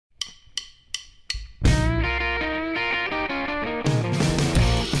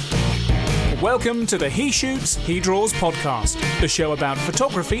Welcome to the He Shoots, He Draws podcast, the show about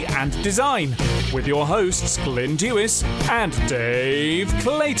photography and design, with your hosts Glyn Dewis and Dave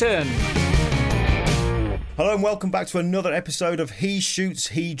Clayton. Hello and welcome back to another episode of He Shoots,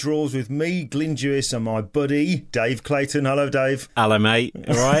 He Draws with me, Glyn Dewis, and my buddy, Dave Clayton. Hello, Dave. Hello, mate.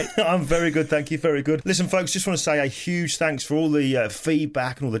 All right? I'm very good, thank you, very good. Listen, folks, just want to say a huge thanks for all the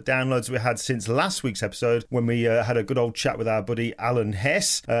feedback and all the downloads we had since last week's episode when we had a good old chat with our buddy Alan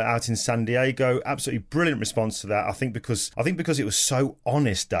Hess out in San Diego. Absolutely brilliant response to that. I think because it was so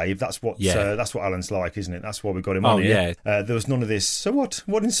honest, Dave. That's what Alan's like, isn't it? That's why we got him on here. There was none of this. So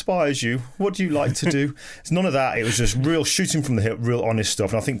what inspires you? What do you like to do? It's none of that. It was just real shooting from the hip, real honest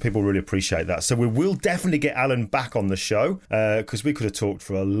stuff, and I think people really appreciate that. So we will definitely get Alan back on the show because we could have talked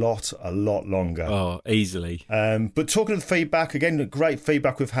for a lot longer. Oh, easily. But talking of the feedback, again, great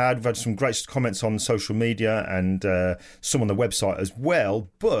feedback we've had some great comments on social media and some on the website as well.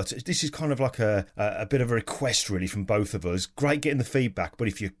 But this is kind of like a bit of a request really from both of us. Great getting the feedback, but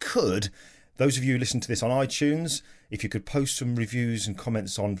if you could, those of you who listen to this on iTunes, if you could post some reviews and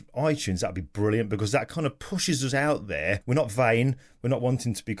comments on iTunes, that'd be brilliant, because that kind of pushes us out there. We're not vain. We're not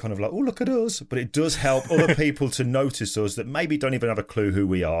wanting to be kind of like, oh, look at us. But it does help other people to notice us that maybe don't even have a clue who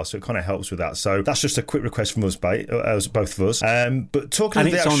we are. So it kind of helps with that. So that's just a quick request from us, both of us. But talking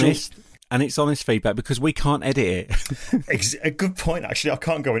about the actual... honest. And it's honest feedback because we can't edit it. A good point, actually.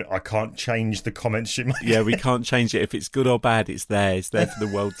 I can't change the comments you make. Yeah, we can't change it. If it's good or bad, it's there. It's there for the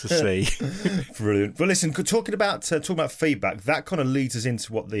world to see. Brilliant. Well, listen, talking about feedback, that kind of leads us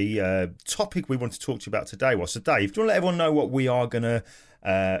into what the topic we want to talk to you about today was. So, Dave, do you want to let everyone know what we are going to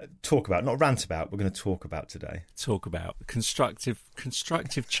talk about? Not rant about, we're going to talk about today. Talk about constructive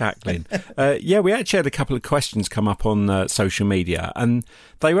chat, Glyn. We actually had a couple of questions come up on social media, and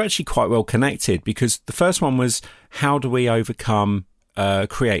they were actually quite well connected, because the first one was, how do we overcome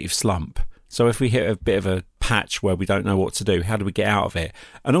creative slump? So if we hit a bit of a patch where we don't know what to do, how do we get out of it?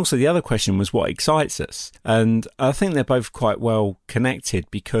 And also the other question was, what excites us? And I think they're both quite well connected,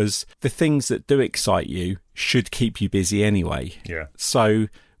 because the things that do excite you should keep you busy anyway. Yeah. So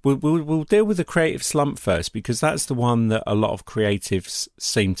we'll deal with the creative slump first, because that's the one that a lot of creatives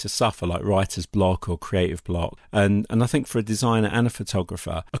seem to suffer, like writer's block or creative block. And I think for a designer and a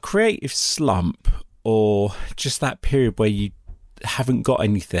photographer, a creative slump, or just that period where you haven't got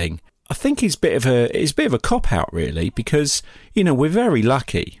anything, I think it's a bit of a cop-out, really, because, we're very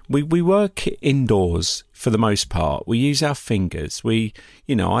lucky. We work indoors for the most part. We use our fingers. I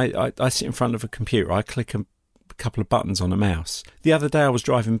sit in front of a computer. I click a couple of buttons on a mouse. The other day I was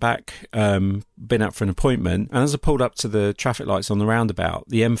driving back, been out for an appointment, and as I pulled up to the traffic lights on the roundabout,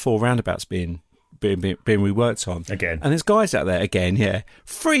 the M4 roundabout's being reworked on. Again. And there's guys out there again, yeah.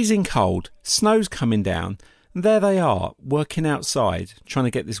 Freezing cold. Snow's coming down. There they are, working outside, trying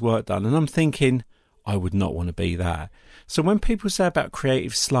to get this work done. And I'm thinking, I would not want to be that. So when people say about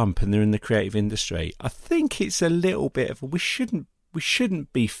creative slump and they're in the creative industry, I think it's a little bit of we shouldn't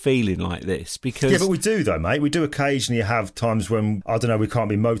be feeling like this, because... Yeah, but we do, though, mate. We do occasionally have times when, I don't know, we can't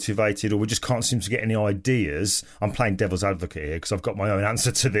be motivated, or we just can't seem to get any ideas. I'm playing devil's advocate here because I've got my own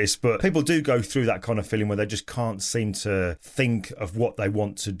answer to this, but people do go through that kind of feeling where they just can't seem to think of what they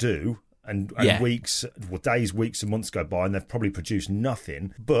want to do. And days, weeks and months go by and they've probably produced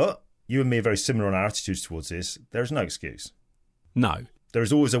nothing. But you and me are very similar on our attitudes towards this. There is no excuse. No. There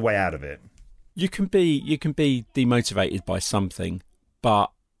is always a way out of it. You can be demotivated by something,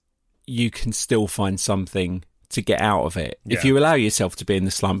 but you can still find something to get out of it. Yeah. If you allow yourself to be in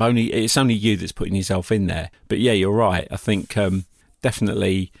the slump, it's only you that's putting yourself in there. But yeah, you're right. I think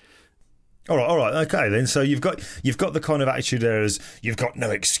definitely... All right, okay then. So you've got the kind of attitude there as you've got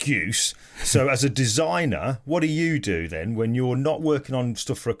no excuse. So as a designer, what do you do then when you're not working on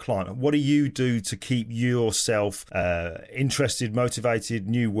stuff for a client? What do you do to keep yourself interested, motivated,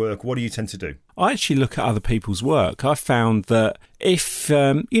 new work? What do you tend to do? I actually look at other people's work. I've found that if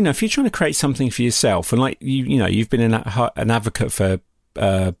you're trying to create something for yourself, and like you've been an advocate for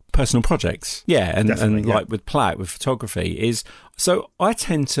personal projects, like with Platt, with photography, is so I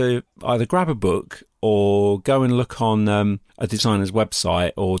tend to either grab a book or go and look on a designer's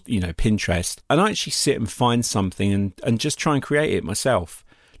website or Pinterest, and I actually sit and find something and just try and create it myself.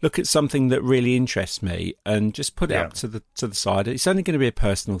 Look at something that really interests me and just put it up to the side. It's only going to be a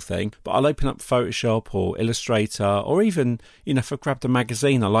personal thing, but I'll open up Photoshop or Illustrator, or even, if I grabbed a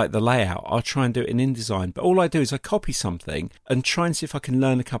magazine, I like the layout, I'll try and do it in InDesign. But all I do is I copy something and try and see if I can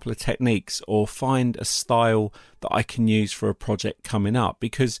learn a couple of techniques or find a style that I can use for a project coming up.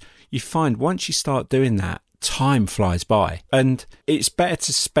 Because you find once you start doing that, time flies by, and it's better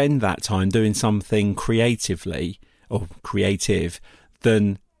to spend that time doing something creatively or creative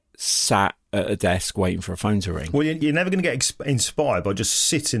than sat at a desk waiting for a phone to ring. Well, you're never going to get inspired by just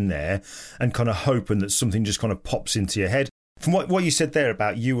sitting there and kind of hoping that something just kind of pops into your head. From what you said there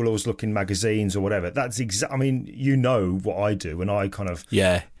about you will always look in magazines or whatever, that's I mean, you know what I do, and I kind of...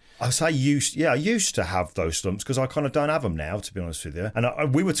 Yeah. I used to have those slumps because I kind of don't have them now, to be honest with you.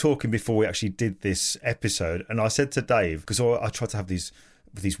 And we were talking before we actually did this episode, and I said to Dave, because I try to have these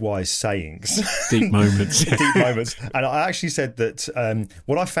wise sayings. Deep moments. Deep moments. And I actually said that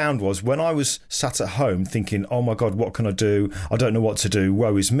what I found was when I was sat at home thinking, oh my God, what can I do? I don't know what to do.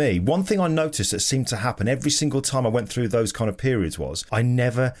 Woe is me. One thing I noticed that seemed to happen every single time I went through those kind of periods was I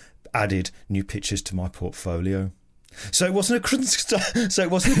never added new pictures to my portfolio. So it wasn't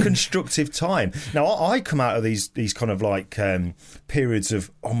a constructive time. Now I come out of these kind of like periods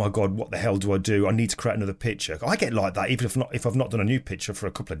of, oh my God, what the hell do I do? I need to create another picture. I get like that even if I've not done a new picture for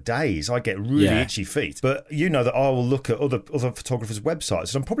a couple of days. I get really itchy feet. But you know that I will look at other photographers'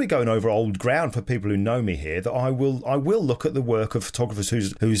 websites, and I'm probably going over old ground for people who know me here. That I will look at the work of photographers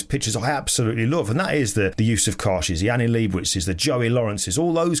whose pictures I absolutely love, and that is the Yusuf Karshis, the Annie Leibowitzes, the Joey Lawrences,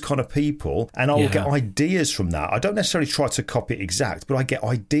 all those kind of people, and I will get ideas from that. I don't necessarily try to copy it exact, but I get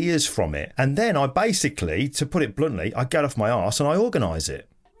ideas from it, and then I basically, to put it bluntly, I get off my arse and I organise it.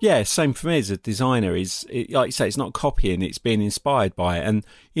 Yeah, same for me as a designer. Like you say, it's not copying, it's being inspired by it. And,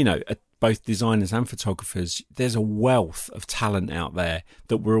 you know, both designers and photographers, there's a wealth of talent out there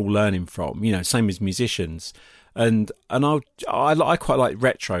that we're all learning from, you know, same as musicians. And I quite like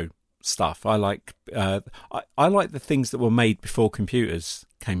retro stuff. I like I like the things that were made before computers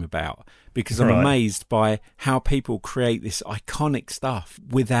came about, because I'm amazed by how people create this iconic stuff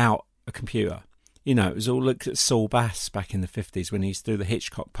without a computer. You know, it was all, look at Saul Bass back in the 50s when he used to do the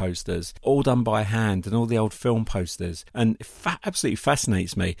Hitchcock posters, all done by hand, and all the old film posters. And it absolutely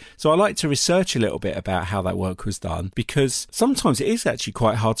fascinates me. So I like to research a little bit about how that work was done, because sometimes it is actually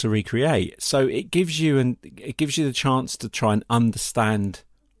quite hard to recreate. So it gives you the chance to try and understand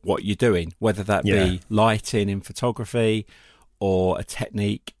what you're doing, whether that be lighting in photography, or a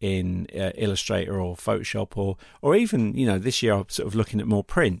technique in Illustrator or Photoshop, or even, you know, this year I'm sort of looking at more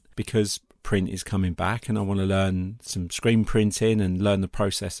print, because print is coming back and I want to learn some screen printing and learn the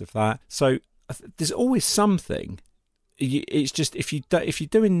process of that. So there's always something. It's just if you're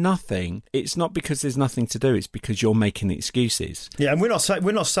doing nothing, it's not because there's nothing to do, it's because you're making excuses. Yeah, and we're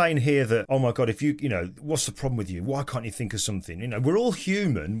not saying here that, oh my God, if you know, what's the problem with you? Why can't you think of something? You know, we're all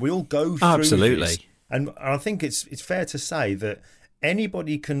human. We all go through this. And I think it's fair to say that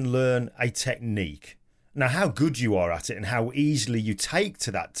anybody can learn a technique. Now, how good you are at it and how easily you take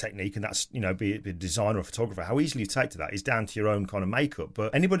to that technique, and that's, you know, be it a designer or photographer, how easily you take to that is down to your own kind of makeup.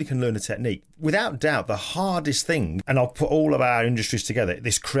 But anybody can learn a technique. Without doubt, the hardest thing, and I'll put all of our industries together,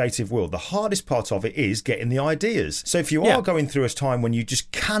 this creative world, the hardest part of it is getting the ideas. So if you are going through a time when you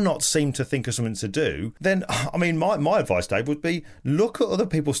just cannot seem to think of something to do, then, I mean, my advice, Dave, would be look at other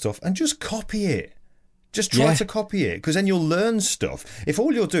people's stuff and just copy it. Just try to copy it, because then you'll learn stuff. If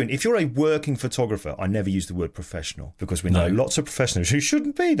all you're doing, if you're a working photographer, I never use the word professional, because we know lots of professionals who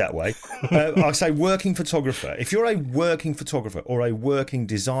shouldn't be that way. I say working photographer. If you're a working photographer or a working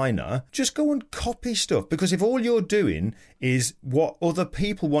designer, just go and copy stuff, because if all you're doing is what other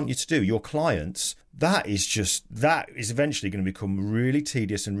people want you to do, your clients, that is eventually going to become really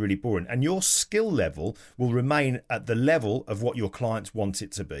tedious and really boring, and your skill level will remain at the level of what your clients want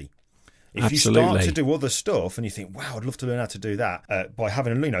it to be. If Absolutely. You start to do other stuff and you think, wow, I'd love to learn how to do that, by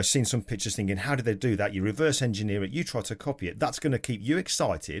having, you know, seen some pictures thinking, how did they do that? You reverse engineer it, you try to copy it. That's going to keep you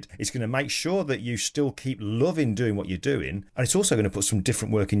excited. It's going to make sure that you still keep loving doing what you're doing. And it's also going to put some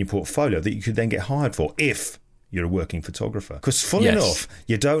different work in your portfolio that you could then get hired for if you're a working photographer. Because funnily enough,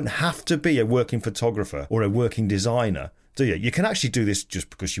 you don't have to be a working photographer or a working designer, do you? You can actually do this just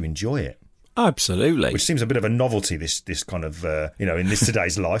because you enjoy it. Absolutely. Which seems a bit of a novelty, this kind of, you know, in this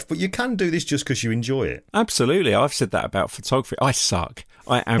today's life. But you can do this just because you enjoy it. Absolutely. I've said that about photography. I suck.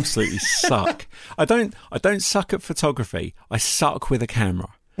 I absolutely suck. I don't suck at photography. I suck with a camera,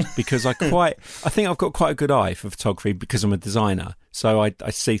 because I think I've got quite a good eye for photography because I'm a designer. So I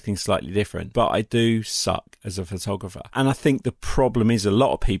see things slightly different. But I do suck as a photographer. And I think the problem is a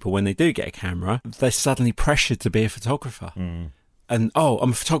lot of people, when they do get a camera, they're suddenly pressured to be a photographer. And, oh,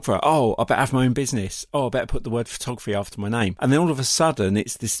 I'm a photographer. Oh, I better have my own business. Oh, I better put the word photography after my name. And then all of a sudden,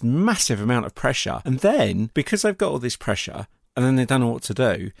 it's this massive amount of pressure. And then, because they've got all this pressure, and then they don't know what to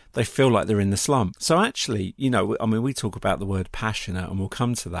do, they feel like they're in the slump. So actually, you know, I mean, we talk about the word passionate, and we'll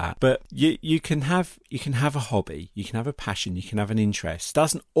come to that. But you can have a hobby, you can have a passion, you can have an interest. It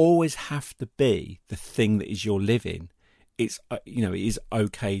doesn't always have to be the thing that is your living. It's, you know, it is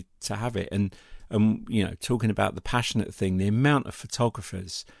okay to have it. And you know, talking about the passionate thing, the amount of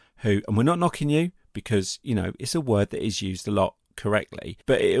photographers who, and we're not knocking you because, you know, it's a word that is used a lot correctly,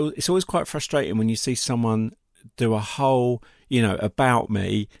 but it's always quite frustrating when you see someone do a whole, you know, about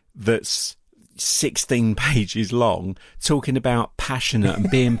me that's 16 pages long, talking about passionate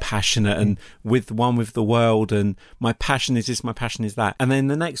and being passionate and with the world, and my passion is this, my passion is that, and then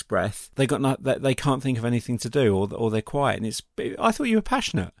the next breath they can't think of anything to do, or they're quiet, and I thought you were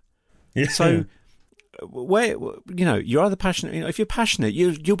passionate. Yeah. So where, you know, you're either passionate, you know, if you're passionate,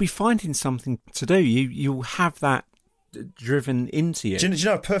 you'll be finding something to do. You'll have that driven into you. Do you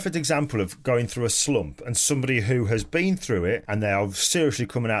know a perfect example of going through a slump, and somebody who has been through it and they are seriously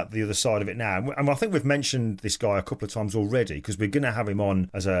coming out the other side of it now? And I think we've mentioned this guy a couple of times already, because we're going to have him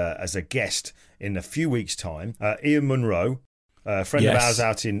on as a guest in a few weeks' time. Ian Munro, a friend of ours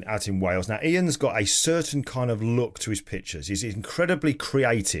out in Wales. Now, Ian's got a certain kind of look to his pictures. He's incredibly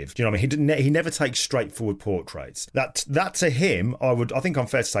creative. Do you know what I mean? He never takes straightforward portraits. That to him, I think I'm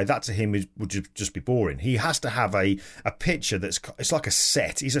fair to say, that to him would just be boring. He has to have a picture it's like a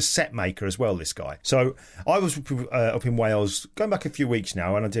set. He's a set maker as well, this guy. So I was up in Wales, going back a few weeks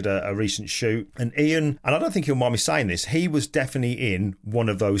now, and I did a recent shoot. And Ian, and I don't think he'll mind me saying this, he was definitely in one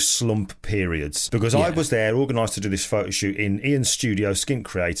of those slump periods, because I was there, organised to do this photo shoot in Ian's studio, Skink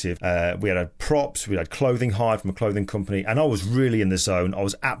Creative. We had props, we had clothing hired from a clothing company, and I was really in the zone. I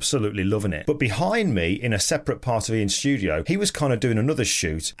was absolutely loving it. But behind me, in a separate part of Ian's studio, he was kind of doing another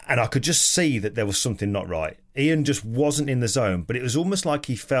shoot, and I could just see that there was something not right. Ian just wasn't in the zone, but it was almost like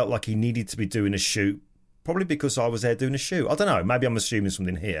he felt like he needed to be doing a shoot, probably because I was there doing a shoot. I don't know, maybe I'm assuming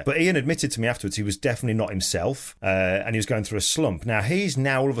something here. But Ian admitted to me afterwards he was definitely not himself, and he was going through a slump. Now, he's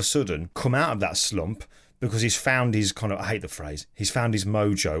now all of a sudden come out of that slump, because he's found his kind of, I hate the phrase, he's found his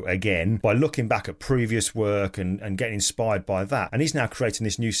mojo again by looking back at previous work and getting inspired by that. And he's now creating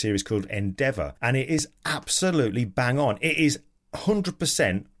this new series called Endeavour. And it is absolutely bang on. It is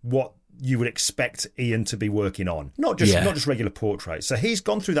 100% what you would expect Ian to be working on. Not just regular portraits. So he's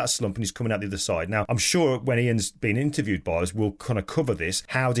gone through that slump and he's coming out the other side. Now, I'm sure when Ian's being interviewed by us, we'll kind of cover this.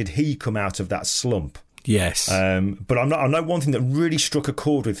 How did he come out of that slump? Yes. But I know one thing that really struck a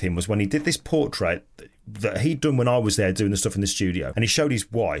chord with him was when he did this portrait that he'd done when I was there doing the stuff in the studio, and he showed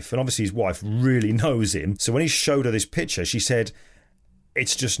his wife, and obviously his wife really knows him. So when he showed her this picture, she said,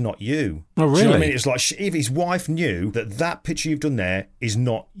 "It's just not you." Oh, really? Do you know what I mean? It's like if his wife knew that picture you've done there is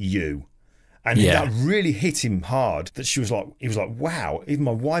not you. And that really hit him hard, that he was like, wow, even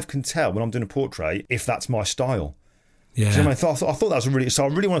my wife can tell when I'm doing a portrait if that's my style. Yeah. You know I thought that was so I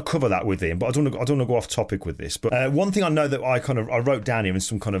really want to cover that with him, but I don't want to go off topic with this. But one thing I know that I wrote down here in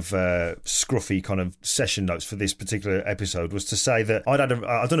some kind of scruffy kind of session notes for this particular episode was to say that I'd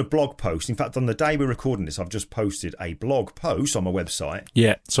done a blog post. In fact, on the day we're recording this, I've just posted a blog post on my website.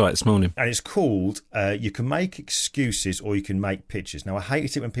 Yeah, saw it this morning. And it's called "You Can Make Excuses or You Can Make Pictures." Now, I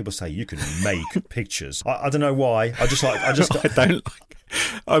hate it when people say you can make pictures. I don't know why. I don't like.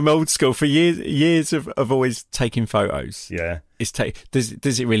 I'm old school. For years of always taking photos. Yeah.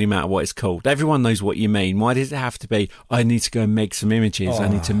 Does it really matter what it's called? Everyone knows what you mean. Why does it have to be, I need to go and make some images, I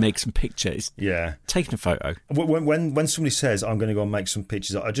need to make some pictures? Yeah. Taking a photo. When somebody says, I'm going to go and make some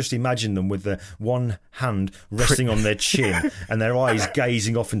pictures, I just imagine them with the one hand resting on their chin and their eyes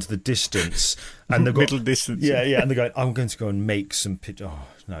gazing off into the distance. And they've got middle distance. Yeah, and they're going, I'm going to go and make some pictures.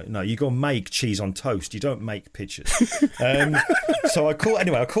 Oh, no, you go and make cheese on toast. You don't make pictures. So I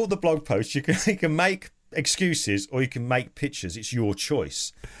called the blog post, you can make excuses or you can make pictures. It's your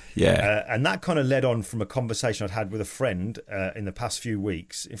choice. Yeah. And that kind of led on from a conversation I'd had with a friend in the past few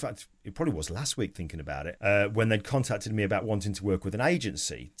weeks. In fact, it probably was last week, thinking about it, when they'd contacted me about wanting to work with an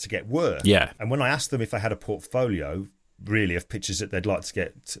agency to get work. Yeah. And when I asked them if they had a portfolio, really, of pictures that they'd like to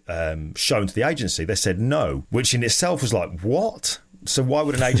get shown to the agency, they said no, which in itself was like, what? So why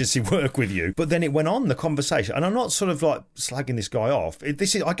would an agency work with you? But then it went on, the conversation, and I'm not sort of like slagging this guy off. I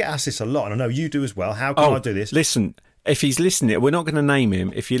get asked this a lot, and I know you do as well. How can I do this? Listen, if he's listening, we're not going to name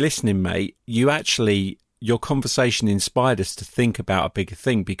him. If you're listening, mate, your conversation inspired us to think about a bigger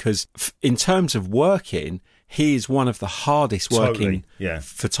thing, because in terms of working, he is one of the hardest working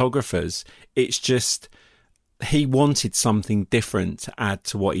photographers. It's just, he wanted something different to add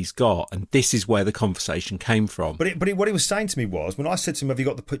to what he's got, and this is where the conversation came from. But what he was saying to me was, when I said to him, have you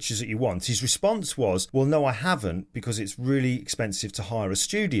got the pictures that you want? His response was, well, no, I haven't, because it's really expensive to hire a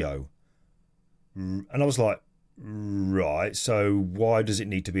studio. And I was like, Right, so why does it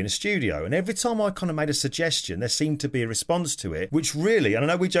need to be in a studio? And every time I kind of made a suggestion, there seemed to be a response to it, which really, and I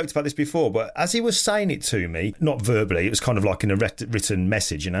know we joked about this before, but as he was saying it to me, not verbally, it was kind of like in a written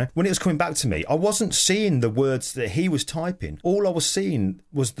message, you know, when it was coming back to me, I wasn't seeing the words that he was typing. All I was seeing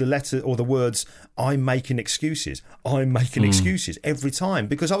was the letter or the words, I'm making excuses. I'm making excuses every time,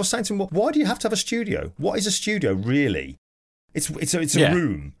 because I was saying to him, well, why do you have to have a studio? What is a studio really? It's a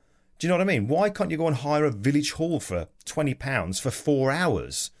room. Do you know what I mean? Why can't you go and hire a village hall for £20 for 4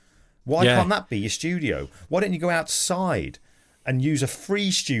 hours? Why can't that be your studio? Why don't you go outside and use a free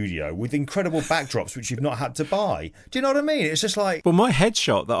studio with incredible backdrops which you've not had to buy? Do you know what I mean? It's just like... Well, my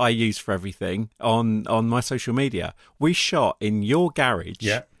headshot that I use for everything on my social media, we shot in your garage,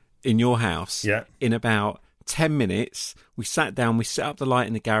 in your house, in about 10 minutes. We sat down, we set up the light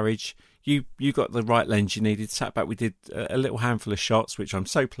in the garage. You got the right lens you needed, sat back, we did a little handful of shots, which I'm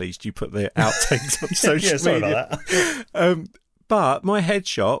so pleased you put the outtakes on social media. About that. But my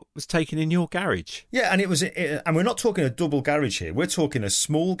headshot was taken in your garage. Yeah, and and we're not talking a double garage here. We're talking a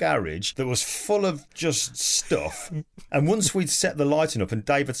small garage that was full of just stuff. And once we'd set the lighting up and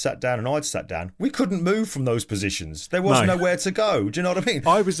David sat down and I'd sat down, we couldn't move from those positions. There was nowhere to go. Do you know what I mean?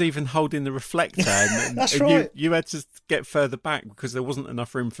 I was even holding the reflector. And That's right. You had to get further back because there wasn't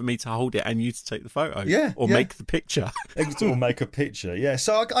enough room for me to hold it and you to take the photo. Yeah. Or make the picture. Or make a picture, yeah.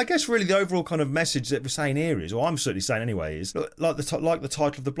 So I guess really the overall kind of message that we're saying here is, or I'm certainly saying anyway, is like the title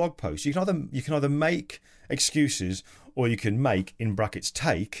of the blog post. You can either make excuses or you can make, in brackets,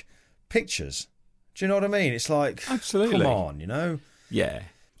 take pictures. Do you know what I mean? It's like, absolutely, come on, you know? Yeah.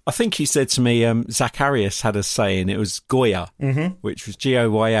 I think he said to me, Zacharias had a saying, it was Goya, which was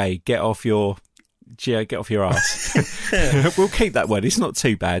Goya, get off your ass. We'll keep that word. It's not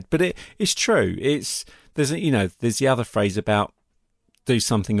too bad, but it's true. There's the other phrase about do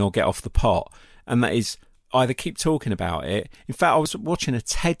something or get off the pot, and that is either keep talking about it. In fact, I was watching a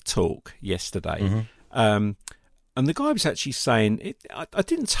TED talk yesterday, and the guy was actually saying, I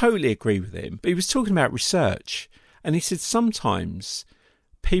didn't totally agree with him, but he was talking about research, and he said sometimes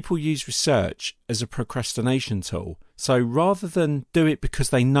people use research as a procrastination tool. So rather than do it because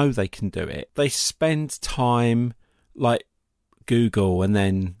they know they can do it, they spend time like Google and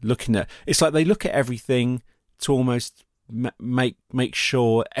then looking at, it's like they look at everything to almost make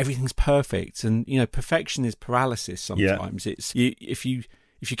sure everything's perfect, and perfection is paralysis sometimes. It's if you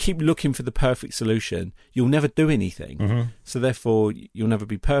keep looking for the perfect solution, you'll never do anything, so therefore you'll never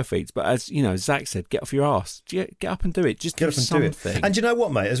be perfect. But as Zach said, get off your ass, get up and do it. Just get up and something. Do it. And you know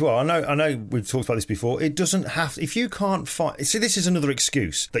what, mate, as well, I know we've talked about this before, it doesn't have, if you can't find, see, this is another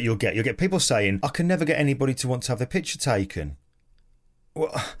excuse that you'll get people saying, I can never get anybody to want to have their picture taken. Well,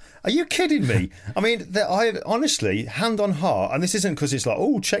 are you kidding me? I mean, I honestly, hand on heart, and this isn't because it's like,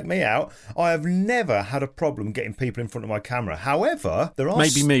 oh, check me out. I have never had a problem getting people in front of my camera. However, there are...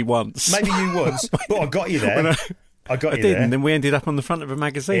 Maybe me once. Maybe you once, but I got you there. I did, there. And then we ended up on the front of a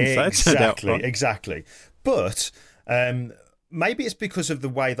magazine. Exactly. But... maybe it's because of the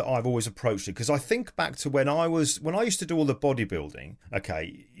way that I've always approached it, because I think back to when I used to do all the bodybuilding.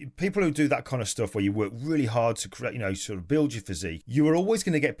 Okay, people who do that kind of stuff where you work really hard to create, sort of build your physique, you are always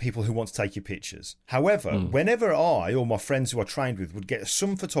going to get people who want to take your pictures. However, whenever I or my friends who I trained with would get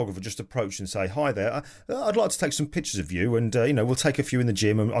some photographer just approach and say, hi there, I'd like to take some pictures of you, and we'll take a few in the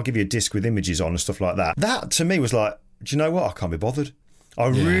gym and I'll give you a disc with images on and stuff like that. That to me was like, do you know what? I can't be bothered. I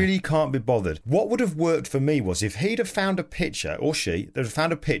really can't be bothered. What would have worked for me was if he'd have found a picture, or she, they'd have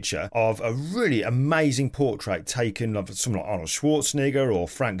found a picture of a really amazing portrait taken of someone like Arnold Schwarzenegger or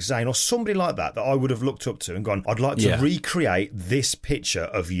Frank Zane or somebody like that I would have looked up to and gone, I'd like to recreate this picture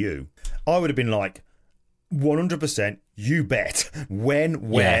of you. I would have been like, 100%, you bet. When,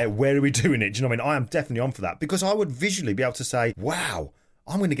 where are we doing it? Do you know what I mean? I am definitely on for that, because I would visually be able to say, wow,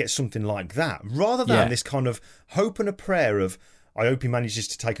 I'm going to get something like that, rather than this kind of hope and a prayer of, I hope he manages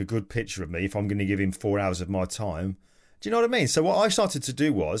to take a good picture of me if I'm going to give him 4 hours of my time. Do you know what I mean? So what I started to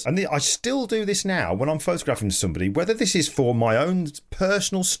do was, and I still do this now when I'm photographing somebody, whether this is for my own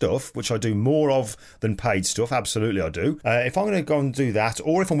personal stuff, which I do more of than paid stuff, absolutely I do. If I'm going to go and do that,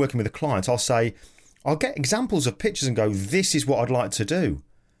 or if I'm working with a client, I'll get examples of pictures and go, this is what I'd like to do.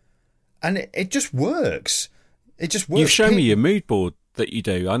 And it just works. It just works. You've shown me your mood board that you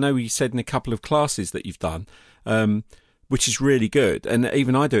do. I know you said in a couple of classes that you've done, which is really good. And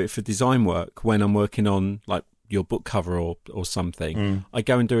even I do it for design work when I'm working on like your book cover or something. I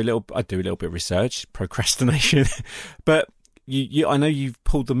go and do a little bit of research, procrastination, but I know you've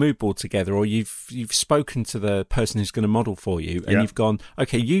pulled the mood board together, or you've spoken to the person who's going to model for you, and you've gone,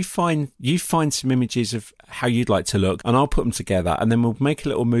 okay, you find some images of how you'd like to look, and I'll put them together, and then we'll make a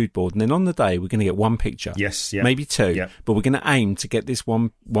little mood board, and then on the day we're going to get one picture, maybe two, but we're going to aim to get this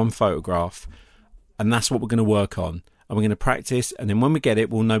one photograph, and that's what we're going to work on, and we're going to practice, and then when we get it,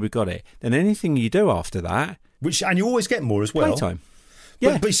 we'll know we got it. Then anything you do after that, and you always get more as well. Playtime.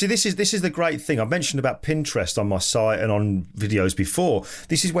 Yeah. But see, this is the great thing. I've mentioned about Pinterest on my site and on videos before.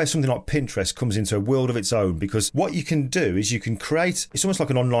 This is where something like Pinterest comes into a world of its own, because what you can do is you can create, it's almost like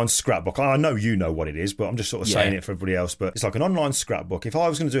an online scrapbook. I know you know what it is, but I'm just sort of saying it for everybody else. But it's like an online scrapbook. If I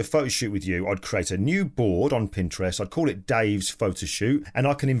was going to do a photo shoot with you, I'd create a new board on Pinterest. I'd call it Dave's Photo Shoot, and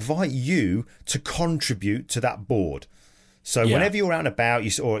I can invite you to contribute to that board. So whenever you're out and about,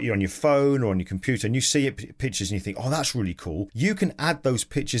 or you're on your phone or on your computer and you see pictures and you think, oh, that's really cool, you can add those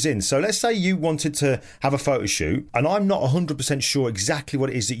pictures in. So let's say you wanted to have a photo shoot and I'm not 100% sure exactly what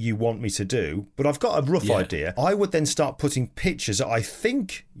it is that you want me to do, but I've got a rough idea. I would then start putting pictures that I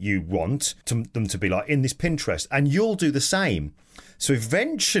think you want them to be like in this Pinterest, and you'll do the same. So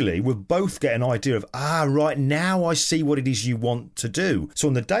eventually we'll both get an idea of, right, now I see what it is you want to do. So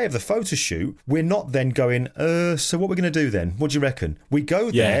on the day of the photo shoot, we're not then going, so what we're going to do then? What do you reckon? We go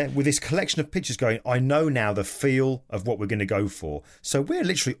there with this collection of pictures going, I know now the feel of what we're going to go for. So we're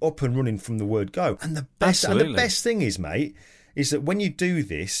literally up and running from the word go. And the best thing is, mate, is that when you do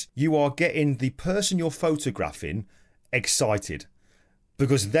this, you are getting the person you're photographing excited,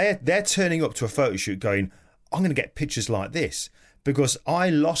 because they're turning up to a photo shoot going, I'm going to get pictures like this. Because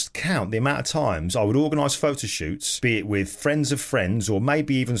I lost count the amount of times I would organise photo shoots, be it with friends of friends or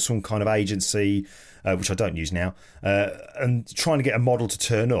maybe even some kind of agency, which I don't use now, and trying to get a model to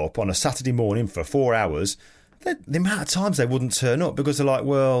turn up on a Saturday morning for 4 hours. The amount of times they wouldn't turn up because they're like,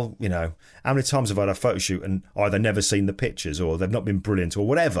 well, how many times have I had a photo shoot and either never seen the pictures or they've not been brilliant or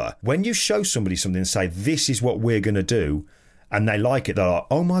whatever. When you show somebody something and say, this is what we're going to do, and they like it, they're like,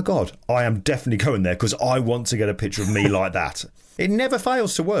 oh my God, I am definitely going there because I want to get a picture of me like that. It never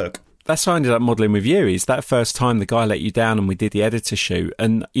fails to work. That's how I ended up modelling with you, is that first time the guy let you down and we did the editor shoot.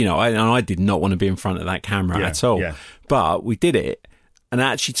 And, I did not want to be in front of that camera at all. Yeah. But we did it. And it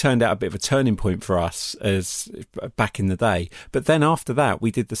actually turned out a bit of a turning point for us as back in the day. But then after that,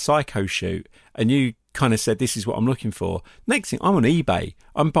 we did the Psycho shoot, and you kind of said, this is what I'm looking for. Next thing, I'm on eBay.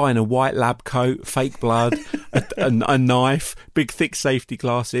 I'm buying a white lab coat, fake blood, a knife, big thick safety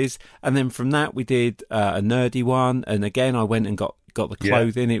glasses. And then from that, we did a nerdy one. And again, I went and got the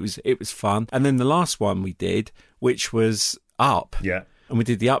clothing. Yeah. It was fun. And then the last one we did, which was Up. Yeah. And we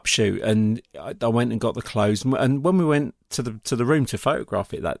did the Up shoot, and I went and got the clothes. And when we went to the room to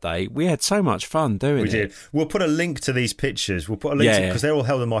photograph it that day, we had so much fun doing it. We did. We'll put a link to these pictures. We'll put a link because they're all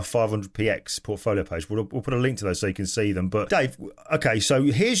held on my 500px portfolio page. We'll put a link to those so you can see them. But Dave, okay, so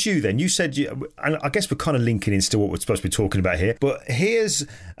here's you then. You said and I guess we're kind of linking in still what we're supposed to be talking about here. But here's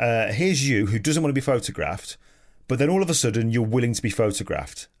you who doesn't want to be photographed. But then all of a sudden, you're willing to be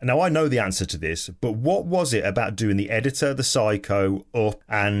photographed. And now I know the answer to this, but what was it about doing the editor, the Psycho, Up,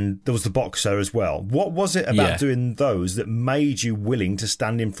 and there was the Boxer as well? What was it about doing those that made you willing to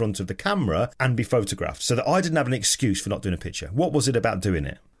stand in front of the camera and be photographed so that I didn't have an excuse for not doing a picture? What was it about doing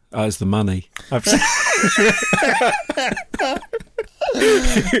it? Oh, it's the money. Totally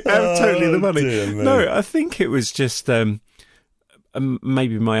the money. No, I think it was just...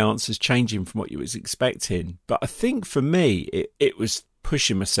 maybe my answer's changing from what you was expecting, but I think for me it was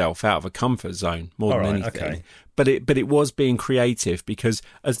pushing myself out of a comfort zone more than anything. Okay. But it was being creative, because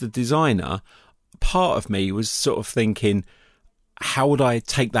as the designer, part of me was sort of thinking, how would I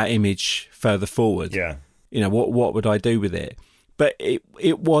take that image further forward? Yeah, what would I do with it? But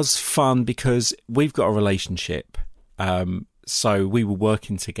it was fun because we've got a relationship, so we were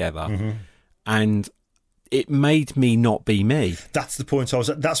working together, and it made me not be me. That's the point.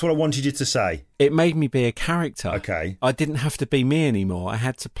 That's what I wanted you to say. It made me be a character. Okay. I didn't have to be me anymore. I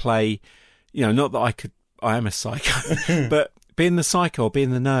had to play, not that I am a psycho, but being the psycho or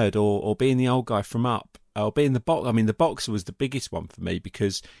being the nerd or being the old guy from Up or being the boxer. I mean, the Boxer was the biggest one for me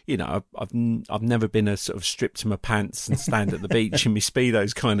because, I've never been a sort of strip to my pants and stand at the beach in my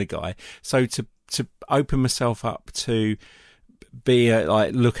Speedos kind of guy. So to open myself up to be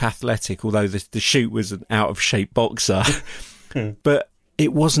look athletic, although the shoot was an out of shape boxer, but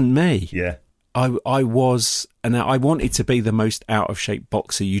it wasn't me. Yeah. I was, and I wanted to be the most out of shape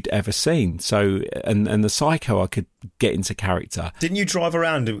boxer you'd ever seen. So, and the Psycho, I could get into character. Didn't you drive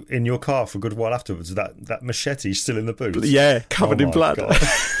around in your car for a good while afterwards? That machete still in the boot? Yeah, covered in blood.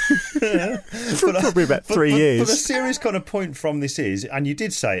 For probably about 3 years. But the serious kind of point from this is, and you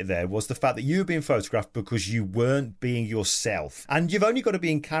did say it there, was the fact that you were being photographed because you weren't being yourself. And you've only got to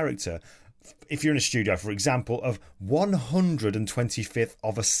be in character, if you're in a studio, for example, of 125th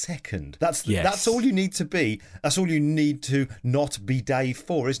of a second. That's all you need to be. That's all you need to not be Dave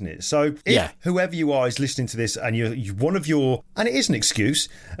for, isn't it? So if whoever you are is listening to this and you one of your, and it is an excuse,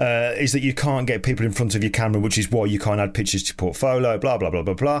 is that you can't get people in front of your camera, which is why you can't add pictures to your portfolio, blah, blah, blah,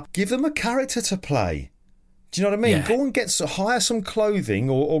 blah, blah. Give them a character to play. Do you know what I mean? Yeah. Go and hire some clothing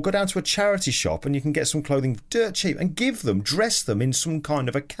or go down to a charity shop and you can get some clothing dirt cheap and dress them in some kind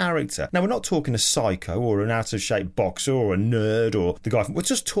of a character. Now, we're not talking a psycho or an out-of-shape boxer or a nerd or the guy. We're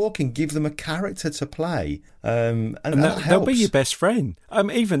just talking, give them a character to play. And that helps. They'll be your best friend.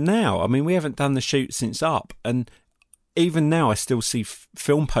 Even now, I mean, we haven't done the shoot since Up, and even now I still see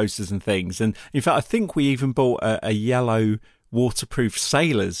film posters and things. And in fact, I think we even bought a yellow waterproof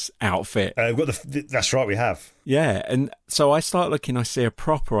sailor's outfit. That's right, we have. Yeah, and so I start looking, I see a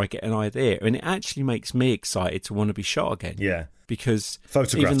prop, or I get an idea, and it actually makes me excited to want to be shot again. Yeah. Because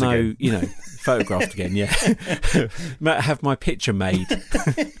photographed even though, again. Photographed again, yeah. Have my picture made.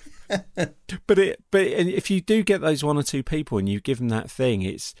 But if you do get those one or two people and you give them that thing,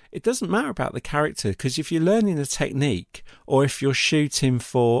 it doesn't matter about the character, because if you're learning a technique, or if you're shooting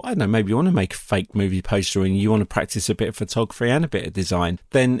for, I don't know, maybe you want to make a fake movie poster and you want to practice a bit of photography and a bit of design,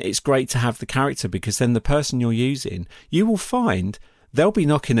 then it's great to have the character, because then the person you're using, you will find they'll be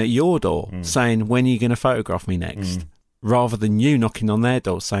knocking at your door saying, when are you going to photograph me next? Rather than you knocking on their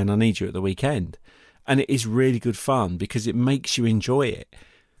door saying, I need you at the weekend. And it is really good fun because it makes you enjoy it.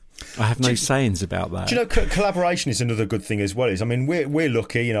 I have no sayings about that. Do you know, collaboration is another good thing as well. I mean, we're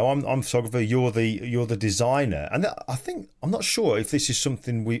lucky. You know, I'm photographer. You're the designer, and I'm not sure if this is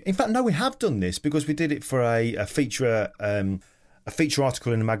something we. In fact, no, we have done this because we did it for a feature. A feature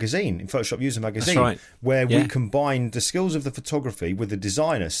article in a magazine, in Photoshop User magazine, right. where we combined the skills of the photography with the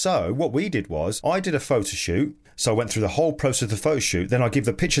designer. So what we did was, I did a photo shoot. So I went through the whole process of the photo shoot. Then I give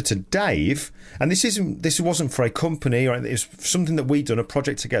the picture to Dave, and this wasn't for a company, or it was something that we'd done, a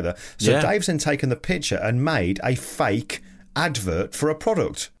project together. So Dave's then taken the picture and made a fake advert for a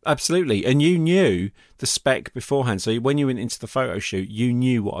product. Absolutely. And you knew the spec beforehand, so when you went into the photo shoot, you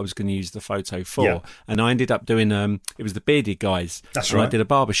knew what I was going to use the photo for. And I ended up doing it was the bearded guys. That's right. I did a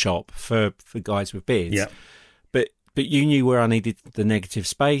barbershop for guys with beards. Yeah. But you knew where I needed the negative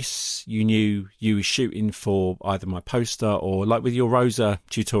space. You knew you were shooting for either my poster or, like with your Rosa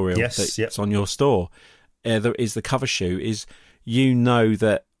tutorial that's on your store, there is the cover shoot, is you know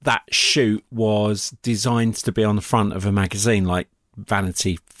that shoot was designed to be on the front of a magazine like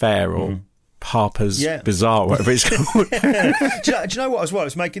Vanity Fair or Harper's Bazaar, whatever it's called. Do you know what as well?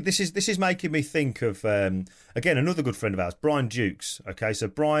 This is making me think of again another good friend of ours, Brian Dukes. Okay, so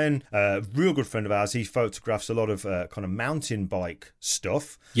Brian, real good friend of ours. He photographs a lot of kind of mountain bike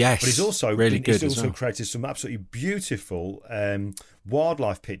stuff. Yes, but he's also really good. He's also created some absolutely beautiful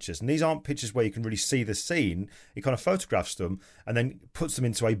wildlife pictures, and these aren't pictures where you can really see the scene. He kind of photographs them and then puts them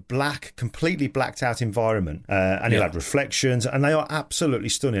into a completely blacked out environment, and he'll add reflections, and they are absolutely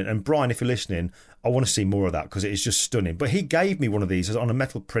stunning. And Brian, if you're listening, I want to see more of that because it is just stunning. But he gave me one of these on a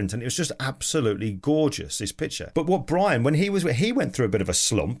metal print, and it was just absolutely gorgeous, this picture. But what Brian, when he went through a bit of a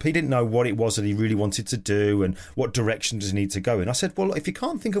slump, he didn't know what it was that he really wanted to do and what direction does he need to go in. I said, well, if you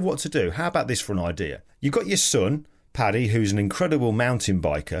can't think of what to do, how about this for an idea? You've got your son, Paddy, who's an incredible mountain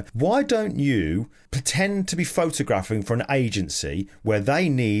biker. Why don't you pretend to be photographing for an agency where they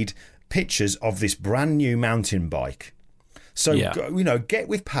need pictures of this brand new mountain bike? So, get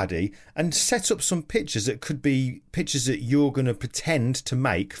with Paddy and set up some pictures that could be pictures that you're going to pretend to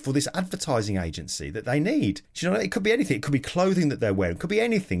make for this advertising agency that they need. Do you know, it could be anything. It could be clothing that they're wearing. It could be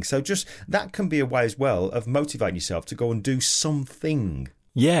anything. So just that can be a way as well of motivating yourself to go and do something.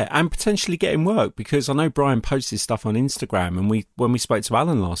 Yeah, and potentially getting work, because I know Brian posts his stuff on Instagram, and when we spoke to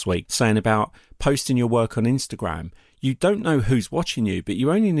Alan last week saying about posting your work on Instagram, you don't know who's watching you, but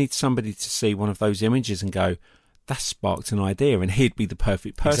you only need somebody to see one of those images and go, that sparked an idea, and he'd be the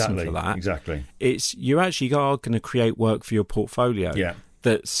perfect person for that. Exactly. You actually are going to create work for your portfolio. Yeah.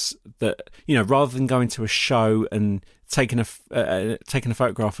 Rather than going to a show and taking a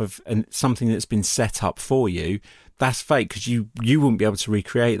photograph of something that's been set up for you, that's fake, because you wouldn't be able to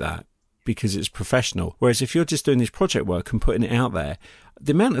recreate that because it's professional. Whereas if you're just doing this project work and putting it out there,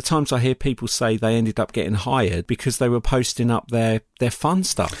 the amount of times I hear people say they ended up getting hired because they were posting up their fun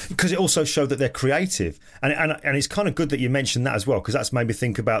stuff. Because it also showed that they're creative. And it's kind of good that you mentioned that as well, because that's made me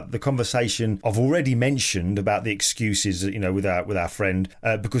think about the conversation I've already mentioned about the excuses, with our friend,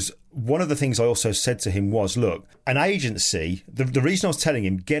 because one of the things I also said to him was, look, an agency, the reason I was telling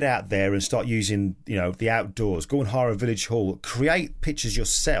him, get out there and start using, the outdoors, go and hire a village hall, create pictures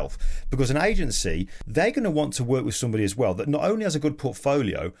yourself, because an agency, they're going to want to work with somebody as well that not only has a good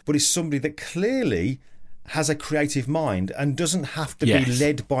portfolio, but is somebody that clearly has a creative mind and doesn't have to be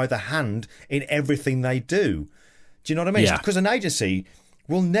led by the hand in everything they do. Do you know what I mean? Yeah. Because an agency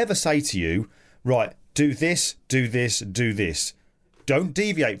will never say to you, right, do this, do this, do this. Don't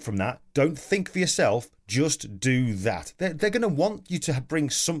deviate from that. Don't think for yourself. Just do that. They're going to want you to bring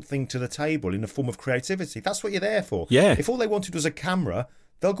something to the table in the form of creativity. That's what you're there for. Yeah. If all they wanted was a camera,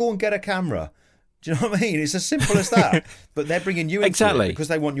 they'll go and get a camera. Do you know what I mean? It's as simple as that. But they're bringing you into it because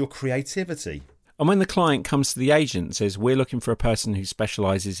they want your creativity. And when the client comes to the agent and says, we're looking for a person who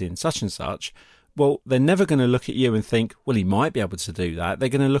specialises in such and such, well, they're never going to look at you and think, well, he might be able to do that. They're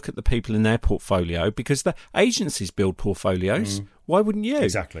going to look at the people in their portfolio because the agencies build portfolios. Why wouldn't you?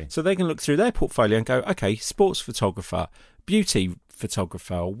 Exactly. So they can look through their portfolio and go, okay, sports photographer, beauty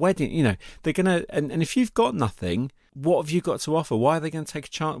photographer, wedding, they're going to, and if you've got nothing, what have you got to offer? Why are they going to take a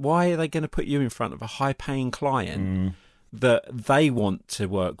chance? Why are they going to put you in front of a high-paying client that they want to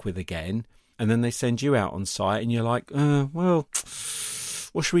work with again? And then they send you out on site and you're like, well,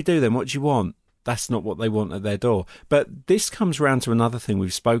 what should we do then? What do you want? That's not what they want at their door. But this comes around to another thing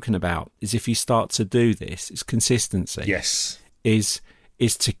we've spoken about, is if you start to do this, it's consistency. Yes. Is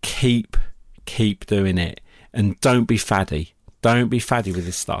to keep doing it. And don't be faddy. Don't be faddy with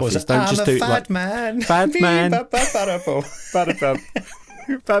this stuff. Don't just do it like man. Fad man. But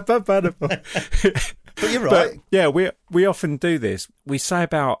you're right. But, yeah, we often do this. We say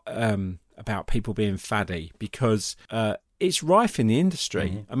about people being faddy because it's rife in the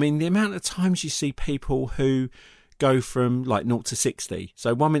industry. I mean, the amount of times you see people who go from like 0 to 60.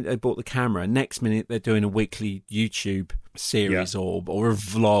 So 1 minute they bought the camera, next minute they're doing a weekly YouTube series or a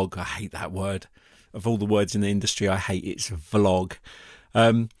vlog. I hate that word. Of all the words in the industry, I hate it's vlog.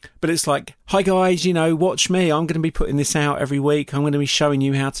 But it's like, hi guys, watch me. I'm going to be putting this out every week. I'm going to be showing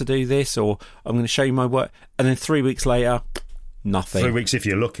you how to do this, or I'm going to show you my work. And then 3 weeks later, nothing. 3 weeks if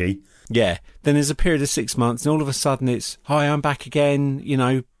you're lucky. Yeah. Then there's a period of 6 months, and all of a sudden it's, hi, I'm back again.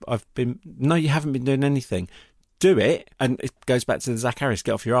 No, you haven't been doing anything. Do it. And it goes back to the Zach Harris,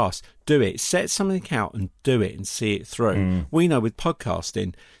 get off your ass. Do it. Set something out and do it and see it through. We know with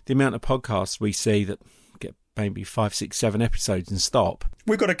podcasting, the amount of podcasts we see that get maybe 5, 6, 7 episodes and stop.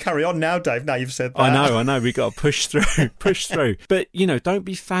 We've got to carry on now, Dave. Now you've said that. I know. We've got to push through. But, don't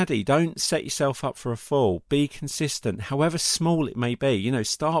be faddy. Don't set yourself up for a fall. Be consistent, however small it may be.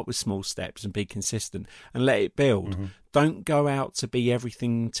 Start with small steps and be consistent and let it build. Don't go out to be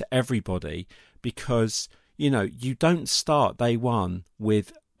everything to everybody because, you don't start day one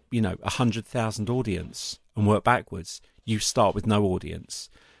with, 100,000 audience and work backwards. You start with no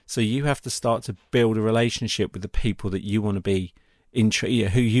audience. So you have to start to build a relationship with the people that you want to be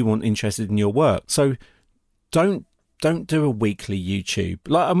who you want interested in your work. So don't do a weekly YouTube.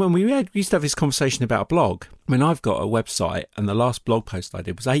 We used to have this conversation about a blog. I mean, I've got a website, and the last blog post I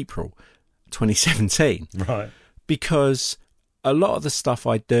did was April 2017. Right. Because a lot of the stuff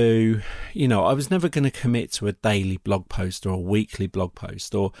I do, I was never going to commit to a daily blog post or a weekly blog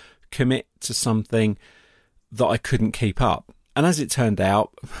post or commit to something that I couldn't keep up. And as it turned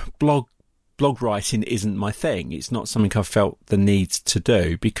out, blog writing isn't my thing. It's not something I've felt the need to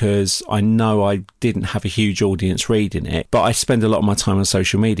do because I know I didn't have a huge audience reading it, but I spend a lot of my time on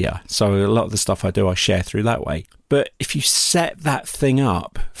social media. So a lot of the stuff I do, I share through that way. But if you set that thing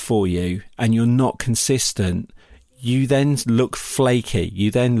up for you and you're not consistent, you then look flaky.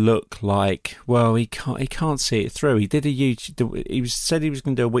 You then look like, well, he can't see it through. He did a YouTube. He said he was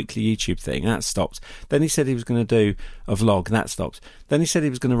going to do a weekly YouTube thing. That stopped. Then he said he was going to do a vlog. That stopped. Then he said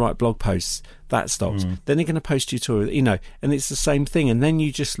he was going to write blog posts. That stopped. Then he's going to post tutorials. And it's the same thing. And then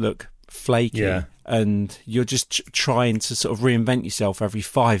you just look flaky. Yeah. And you're just trying to sort of reinvent yourself every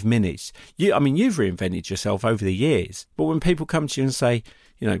 5 minutes. You've reinvented yourself over the years. But when people come to you and say,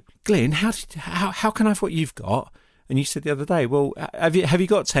 Glenn, how can I have what you've got? And you said the other day, well, have you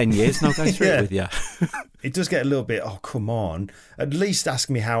got 10 years? And I'll go through it with you. It does get a little bit, oh, come on. At least ask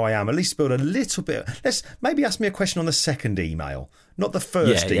me how I am. At least build a little bit. Maybe ask me a question on the second email, not the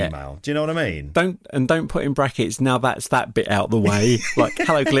first email. Do you know what I mean? Don't put in brackets, now that's that bit out the way. Like,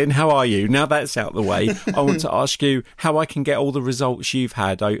 hello, Glenn, how are you? Now that's out the way. I want to ask you how I can get all the results you've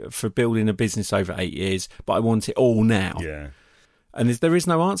had for building a business over 8 years, but I want it all now. Yeah. And there is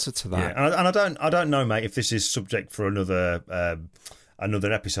no answer to that. Yeah. And I don't know, mate, if this is subject for another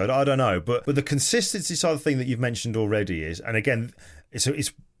episode. I don't know, but the consistency side of the thing that you've mentioned already is, and again, it's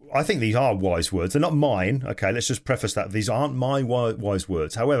I think these are wise words. They're not mine. Okay, let's just preface that. These aren't my wise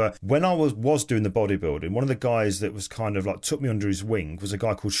words. However, when I was doing the bodybuilding, one of the guys that was kind of like took me under his wing was a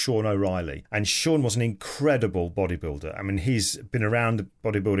guy called Sean O'Reilly. And Sean was an incredible bodybuilder. I mean, he's been around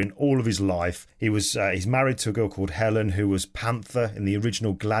bodybuilding all of his life. He's married to a girl called Helen, who was Panther in the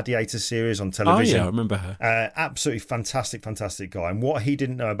original Gladiator series on television. Oh, yeah, I remember her. Absolutely fantastic guy. And what he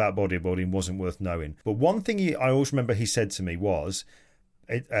didn't know about bodybuilding wasn't worth knowing. But one thing I always remember he said to me was,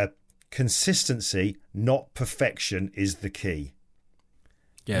 consistency, not perfection, is the key.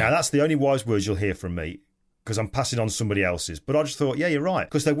 Yeah. Now, that's the only wise words you'll hear from me, because I'm passing on somebody else's. But I just thought, yeah, you're right.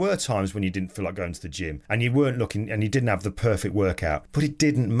 Because there were times when you didn't feel like going to the gym and you weren't looking and you didn't have the perfect workout. But it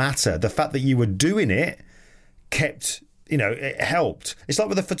didn't matter. The fact that you were doing it kept, it helped. It's like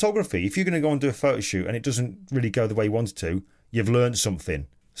with the photography. If you're going to go and do a photo shoot and it doesn't really go the way you wanted to, you've learned something.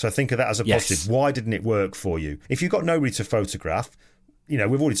 So think of that as a positive. Why didn't it work for you? If you've got nobody to photograph,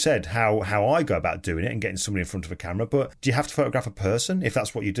 we've already said how I go about doing it and getting somebody in front of a camera, but do you have to photograph a person if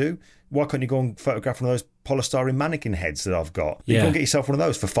that's what you do? Why can't you go and photograph one of those polystyrene mannequin heads that I've got? You can get yourself one of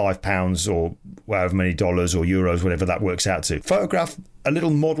those for £5 or however many dollars or euros, whatever that works out to. Photograph a little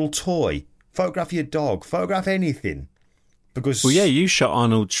model toy. Photograph your dog. Photograph anything. Because you shot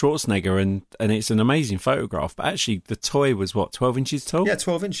Arnold Schwarzenegger and it's an amazing photograph, but actually the toy was 12 inches tall? Yeah,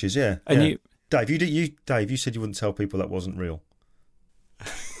 12 inches, yeah. And Dave, you said you wouldn't tell people that wasn't real.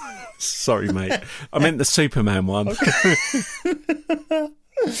 Sorry, mate. I meant the Superman one. Okay.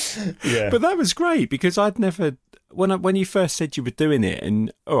 Yeah. But that was great because I'd never... When you first said you were doing it,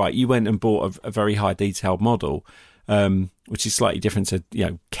 and all right, you went and bought a very high detailed model, which is slightly different to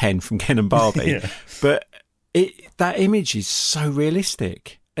Ken from Ken and Barbie. Yeah. But that image is so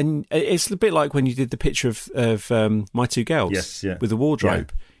realistic. And it's a bit like when you did the picture of My Two Girls with the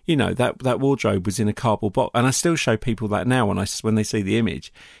wardrobe. Yeah. That wardrobe was in a cardboard box, and I still show people that now when they see the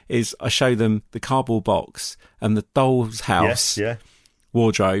image. Is I show them the cardboard box and the doll's house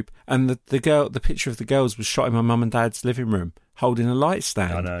wardrobe, and the picture of the girls was shot in my mum and dad's living room, holding a light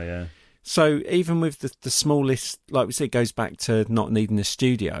stand. I know, yeah. So even with the smallest, like we said, it goes back to not needing a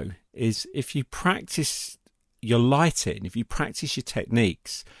studio. Is if you practice your lighting, if you practice your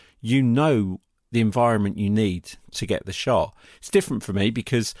techniques, the environment you need to get the shot. It's different for me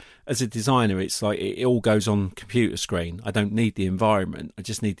because as a designer, it's like it all goes on computer screen. I don't need the environment. I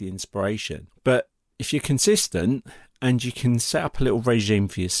just need the inspiration. But if you're consistent and you can set up a little regime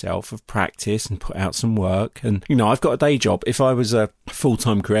for yourself of practice and put out some work, and I've got a day job. If I was a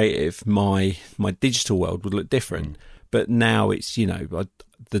full-time creative, my digital world would look different. But now it's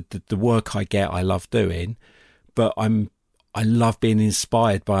the work I get, I love doing, but I love being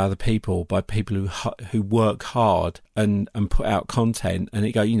inspired by other people, by people who work hard and put out content. And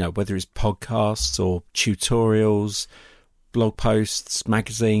it whether it's podcasts or tutorials, blog posts,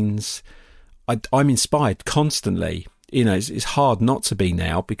 magazines, I'm inspired constantly. It's hard not to be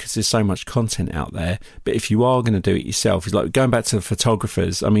now because there's so much content out there. But if you are going to do it yourself, it's like going back to the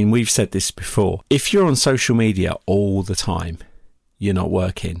photographers. I mean, we've said this before. If you're on social media all the time, you're not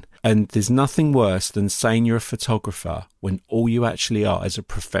working. And there's nothing worse than saying you're a photographer when all you actually are is a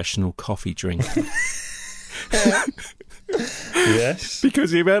professional coffee drinker. Yes.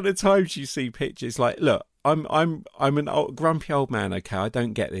 Because the amount of times you see pictures like, look, I'm an grumpy old man, okay? I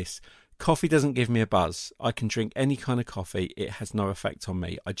don't get this. Coffee doesn't give me a buzz. I can drink any kind of coffee. It has no effect on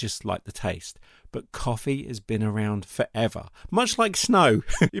me. I just like the taste. But coffee has been around forever. Much like snow.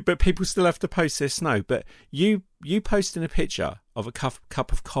 But people still have to post their snow. But you posting a picture of a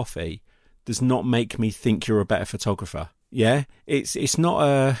cup of coffee does not make me think you're a better photographer. Yeah? It's not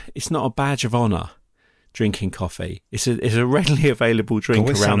a badge of honour, drinking coffee. It's a readily available drink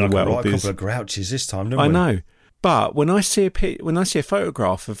around the world. A couple of grouches this time, don't we? I know. But when I see a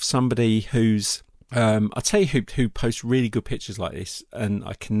photograph of somebody who's, I'll tell you who posts really good pictures like this, and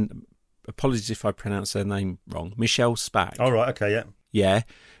I can, apologies if I pronounce her name wrong, Michelle Spack. Oh, right, okay, yeah. Yeah,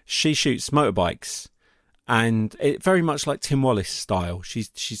 she shoots motorbikes, and it very much like Tim Wallace style.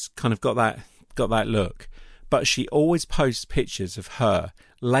 She's kind of got that look, but she always posts pictures of her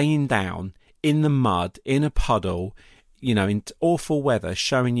laying down in the mud, in a puddle, in awful weather,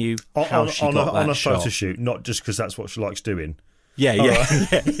 showing you how she got that shot. On a photo shoot, not just because that's what she likes doing. Yeah.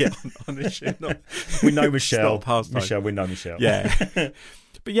 On a shoot. We know Michelle. We know Michelle. Yeah.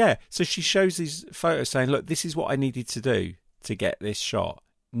 But yeah, so she shows these photos saying, look, this is what I needed to do to get this shot.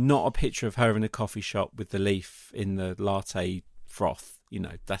 Not a picture of her in a coffee shop with the leaf in the latte froth.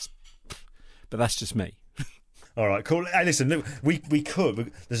 But that's just me. All right, cool. Hey, listen, look, we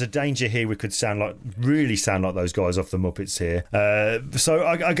could. There's a danger here. We could really sound like those guys off the Muppets here. So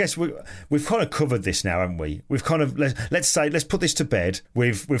I guess we've kind of covered this now, haven't we? We've kind of let's put this to bed.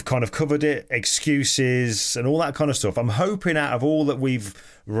 We've kind of covered it, excuses and all that kind of stuff. I'm hoping out of all that we've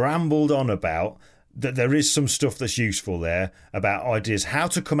rambled on about, that there is some stuff that's useful there about ideas how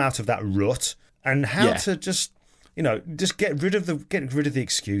to come out of that rut and how to just get rid of the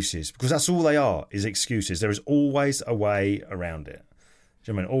excuses, because that's all they are, is excuses. There is always a way around it.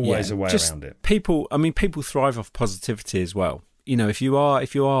 Do you know what I mean? Always a way around it. People thrive off positivity as well. If you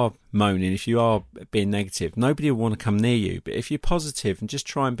are moaning, if you are being negative, nobody will want to come near you. But if you're positive and just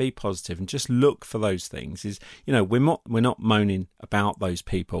try and be positive and just look for those things, we're not moaning about those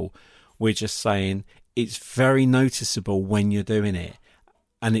people. We're just saying it's very noticeable when you're doing it.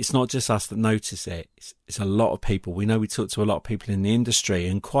 And it's not just us that notice it. It's a lot of people. We know we talk to a lot of people in the industry,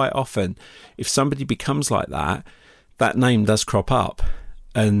 and quite often, if somebody becomes like that, that name does crop up.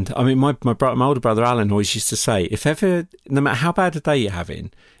 And I mean, my older brother Alan always used to say, if ever, no matter how bad a day you're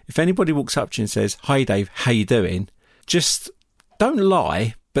having, if anybody walks up to you and says, "Hi Dave, how you doing?" just don't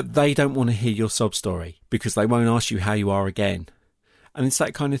lie, but they don't want to hear your sob story, because they won't ask you how you are again. And it's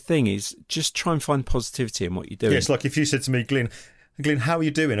that kind of thing, is just try and find positivity in what you're doing. Yeah, it's like if you said to me, Glyn, how are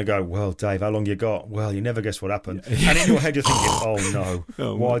you doing? I go, well, Dave, how long you got? Well, you never guess what happened. And in your head you're thinking, oh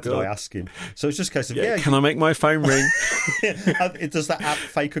no, why did I ask him? So it's just a case of, can I make my phone ring? Does that app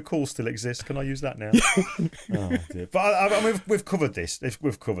Fake a Call still exist? Can I use that now? Oh dear. But I mean, we've covered this.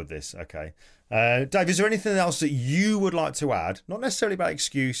 We've covered this, okay. Dave, is there anything else that you would like to add? Not necessarily about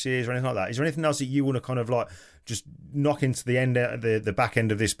excuses or anything like that. Is there anything else that you want to kind of like just knock into the end, the back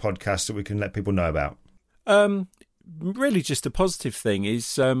end of this podcast that we can let people know about? Really just a positive thing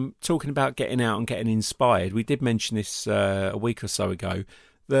is talking about getting out and getting inspired. We did mention this a week or so ago,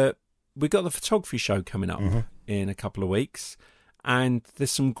 that we got the photography show coming up in a couple of weeks, and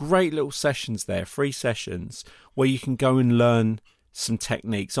there's some great little sessions there, free sessions, where you can go and learn some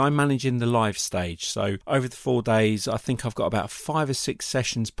techniques. I'm managing the live stage, so over the 4 days I think I've got about 5 or 6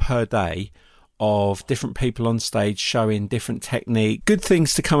 sessions per day of different people on stage showing different technique. Good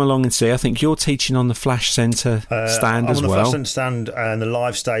things to come along and see. I think you're teaching on the Flash Centre stand as well. On the Flash Centre stand and the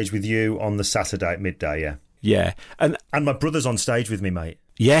live stage with you on the Saturday at midday, yeah. Yeah. And my brother's on stage with me, mate.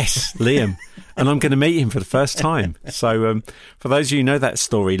 Yes, Liam. And I'm going to meet him for the first time. So for those of you who know that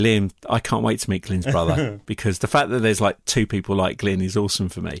story, Liam, I can't wait to meet Glyn's brother, because the fact that there's like 2 people like Glyn is awesome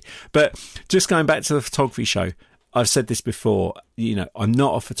for me. But just going back to the photography show, I've said this before, I'm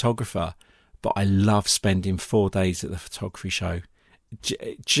not a photographer, but I love spending 4 days at the photography show.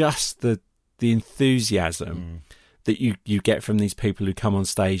 Just the enthusiasm that you get from these people who come on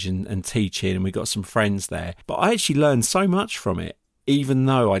stage and teach it, and we've got some friends there. But I actually learned so much from it, even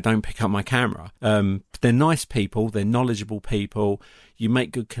though I don't pick up my camera. They're nice people, they're knowledgeable people, you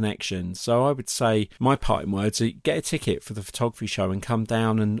make good connections. So I would say my parting words are, get a ticket for the photography show and come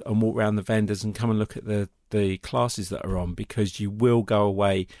down and walk around the vendors and come and look at the classes that are on, because you will go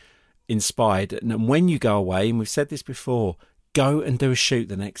away inspired. And when you go away, and we've said this before, go and do a shoot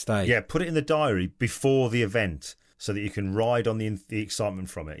the next day. Yeah, put it in the diary before the event so that you can ride on the excitement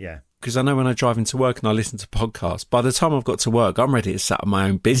from it, yeah. Because I know when I drive into work and I listen to podcasts, by the time I've got to work, I'm ready to set up my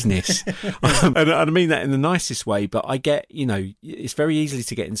own business. And I mean that in the nicest way, but I get, it's very easy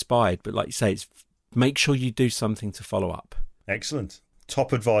to get inspired. But like you say, make sure you do something to follow up. Excellent.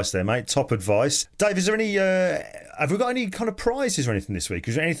 Top advice there, mate. Top advice. Dave, is there any, have we got any kind of prizes or anything this week?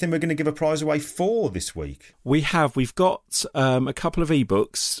 Is there anything we're going to give a prize away for this week? We've got a couple of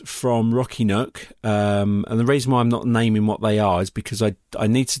ebooks from Rocky Nook. And the reason why I'm not naming what they are is because I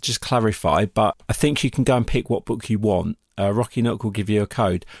need to just clarify, but I think you can go and pick what book you want. Rocky Nook will give you a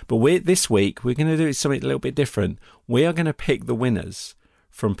code. But this week, we're going to do something a little bit different. We are going to pick the winners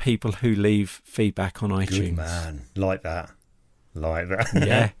from people who leave feedback on iTunes. Good man. Like that.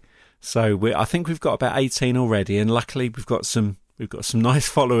 Yeah. So I think we've got about 18 already, and luckily we've got some nice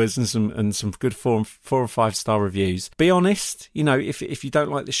followers and some good 4 or 5 star reviews. Be honest, if you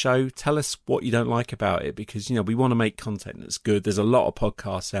don't like the show, tell us what you don't like about it, because we want to make content that's good. There's a lot of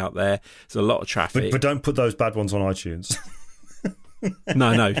podcasts out there. There's a lot of traffic. But don't put those bad ones on iTunes.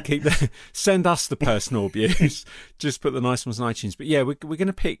 No. Send us the personal abuse. Just put the nice ones on iTunes. But yeah, we're going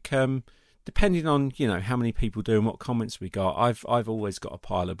to pick. Depending on how many people do and what comments we got, I've always got a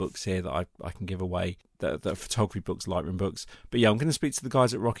pile of books here that I can give away, that photography books, Lightroom books. But yeah, I'm going to speak to the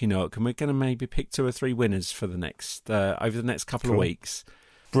guys at Rocky Nook, and we're going to maybe pick 2 or 3 winners for the next over the next couple of weeks.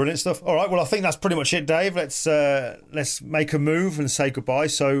 Brilliant stuff. All right, well, I think that's pretty much it, Dave. Let's make a move and say goodbye.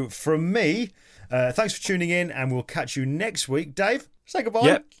 So from me, Thanks for tuning in, and we'll catch you next week. Dave, say goodbye.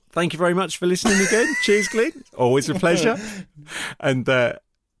 Yep. Thank you very much for listening again. Cheers, Glenn. Always a pleasure. And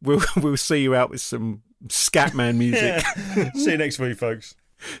we'll see you out with some Scatman music. See you next week, folks.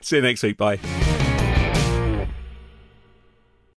 See you next week. Bye.